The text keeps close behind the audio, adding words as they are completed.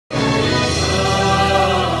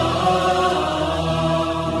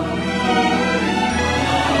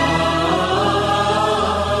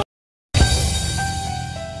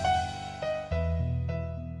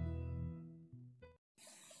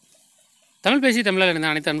தமிழ் பேசி தமிழில்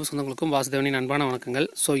இருந்த அனைத்து அன்பு சொந்தங்களுக்கும் வாசுதேவனின் அன்பான வணக்கங்கள்.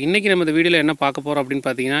 ஸோ இன்றைக்கி நம்ம இந்த வீடியோவில் என்ன பார்க்க போகிறோம் அப்படின்னு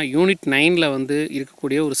பார்த்தீங்கன்னா, யூனிட் 9ல் வந்து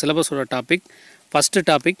இருக்கக்கூடிய ஒரு சிலபஸோட டாபிக். ஃபஸ்ட்டு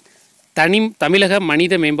டாபிக் தமிழக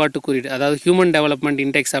மனித மேம்பாட்டு குறியீடு, அதாவது ஹியூமன் டெவலப்மெண்ட்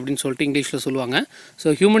இண்டெக்ஸ் அப்படின்னு சொல்லிட்டு இங்கிலீஷில் சொல்லுவாங்க. ஸோ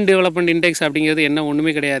ஹியூமன் டெவலப்மெண்ட் இண்டெக்ஸ் அப்படிங்கிறது என்ன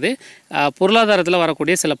ஒன்றுமே கிடையாது, பொருளாதாரத்தில்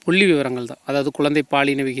வரக்கூடிய சில புள்ளி விவரங்கள் தான். அதாவது குழந்தை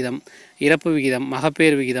பாலின விகிதம், இறப்பு விகிதம்,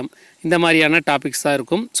 மகப்பேறு விகிதம், இந்த மாதிரியான டாபிக்ஸ் தான்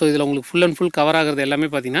இருக்கும். ஸோ இதில் உங்களுக்கு ஃபுல் அண்ட் ஃபுல் கவர் ஆகிறது எல்லாமே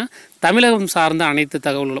பார்த்திங்கன்னா தமிழகம் சார்ந்த அனைத்து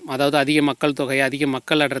தகவல்களும், அதாவது அதிக மக்கள் தொகை, அதிக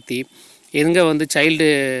மக்கள் அடர்த்தி, எங்கே வந்து சைல்டு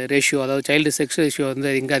ரேஷியோ, அதாவது சைல்டு செக்ஸ் ரேஷியோ வந்து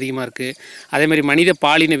எங்கே அதிகமாக இருக்குது, அதேமாதிரி மனித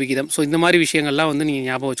பாலின விகிதம். ஸோ இந்த மாதிரி விஷயங்கள்லாம் வந்து நீங்கள்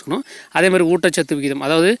ஞாபகம் வச்சுக்கணும். அதேமாதிரி ஊட்டச்சத்து விகிதம்,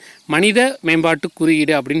 அதாவது மனித மேம்பாட்டு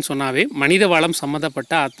குறியீடு அப்படின்னு சொன்னாவே மனித வளம்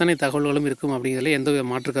சம்மந்தப்பட்ட அத்தனை தகவல்களும் இருக்கும் அப்படிங்கிறதுல எந்த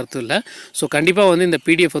மாற்று கருத்தும் இல்லை. ஸோ கண்டிப்பாக வந்து இந்த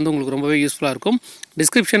பிடிஎஃப் வந்து உங்களுக்கு ரொம்பவே யூஸ்ஃபுல்லாக இருக்கும்.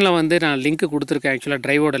 டிஸ்கிரிப்ஷனில் வந்து நான் லிங்க் கொடுத்துருக்கேன், ஆக்சுவலாக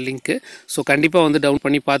டிரைவோட லிங்க்கு. ஸோ கண்டிப்பாக வந்து டவுன்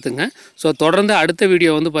பண்ணி பார்த்துங்க. ஸோ தொடர்ந்து அடுத்த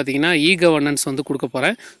வீடியோ வந்து பார்த்திங்கன்னா கவர்னன்ஸ் வந்து கொடுக்க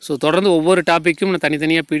போகிறேன். ஸோ தொடர்ந்து ஒவ்வொரு டாப்பிக்கும் நான்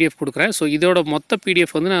தனித்தனியாக பிடிஎஃப் கொடுக்குறேன். ஸோ இதோட மொத்த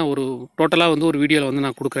பிடிஎஃப் வந்து நான் ஒரு டோட்டலாக வந்து ஒரு வீடியோவில் வந்து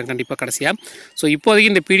நான் கொடுக்குறேன் கண்டிப்பாக கடைசியாக. ஸோ இப்போதைக்கு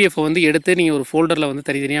இந்த பிடிஎஃப்பை வந்து எடுத்து நீங்கள் ஒரு ஃபோல்டரில் வந்து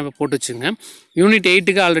தனித்தனியாக போட்டு வச்சுங்க. யூனிட்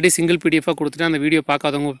 8க்கு ஆல்ரெடி சிங்கிள் பிடிஎஃபாக கொடுத்துட்டு அந்த வீடியோ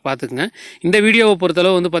பார்க்காதவங்க பார்த்துக்குங்க. இந்த வீடியோவை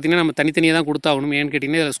பொறுத்தளவு வந்து பார்த்திங்கன்னா நம்ம தனித்தனியாக தான் கொடுத்தாகணும். ஏன்னு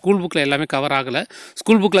கேட்டிங்கன்னா இதில் ஸ்கூல் புக்கில் எல்லாமே கவர் ஆகலை.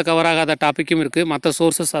 ஸ்கூல் புக்கில் கவர் ஆகாத டாப்பிக்கும் இருக்குது. மற்ற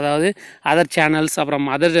சோர்சஸ், அதாவது அதர் சேனல்ஸ், அப்புறம்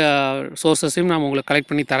அதர் சோர்ஸஸையும் நான் உங்களுக்கு கலெக்ட்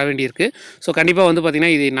பண்ணி தர வேண்டியிருக்கு. ஸோ கண்டிப்பாக வந்து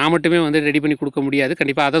பார்த்திங்கன்னா இது நான் மட்டுமே வந்து ரெடி பண்ணி கொடுக்க முடியாது.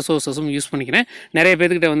 கண்டிப்பாக அதர் சோர்ஸஸும் யூஸ் பண்ணிக்கிறேன். நிறைய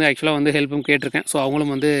பேர்கிட்ட வந்து ஆக்சுவலாக வந்து ஹெல்ப்பும் கேட்டிருக்கேன். ஸோ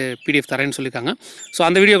அவங்களும் வந்து பிடிஎஃப் தரேன்னு சொல்லியிருக்காங்க. ஸோ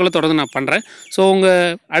அந்த வீடியோக்களை தொடர்ந்து நான் பண்ணுறேன். ஸோ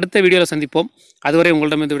உங்கள் அடுத்த வீடியோவில் சந்திப்போம். அதுவரை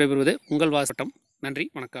உங்களிடமிருந்து விடைபெறுவது உங்கள் வாசட்டம். நன்றி,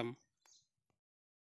 வணக்கம்.